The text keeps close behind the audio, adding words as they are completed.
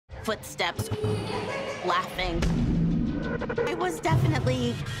footsteps, laughing. I was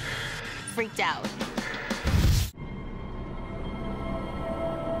definitely freaked out.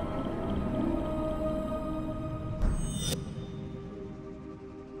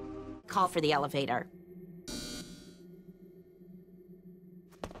 Call for the elevator.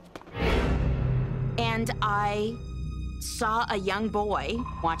 And I saw a young boy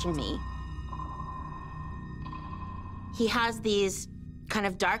watching me. He has these kind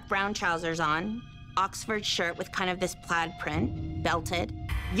of dark brown trousers on, Oxford shirt with kind of this plaid print, belted.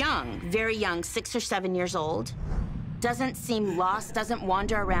 Young, very young, 6 or 7 years old. Doesn't seem lost, doesn't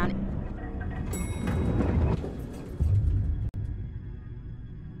wander around.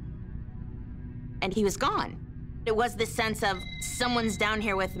 And he was gone. It was this sense of, someone's down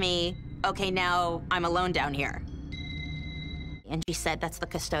here with me, okay, now I'm alone down here. And she said, that's the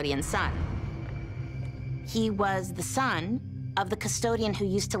custodian's son. He was the son of the custodian who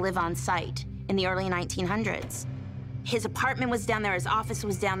used to live on site in the early 1900s. His apartment was down there, his office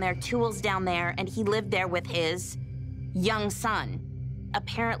was down there, tools down there, and he lived there with his young son.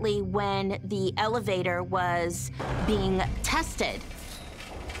 Apparently, when the elevator was being tested,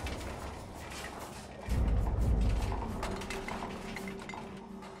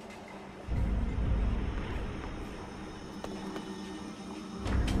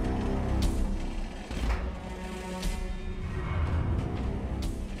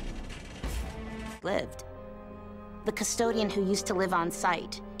 lived. The custodian who used to live on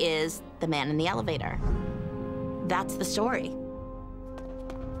site is the man in the elevator. That's the story.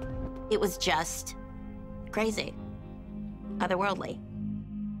 It was just crazy, otherworldly.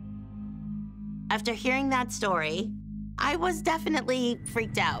 After hearing that story, I was definitely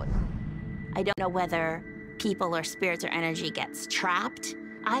freaked out. I don't know whether people or spirits or energy gets trapped.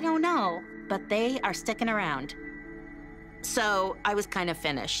 I don't know, but they are sticking around. So I was kind of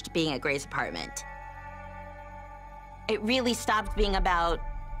finished being at Gray's apartment. It really stopped being about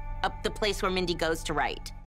the place where Mindy goes to write.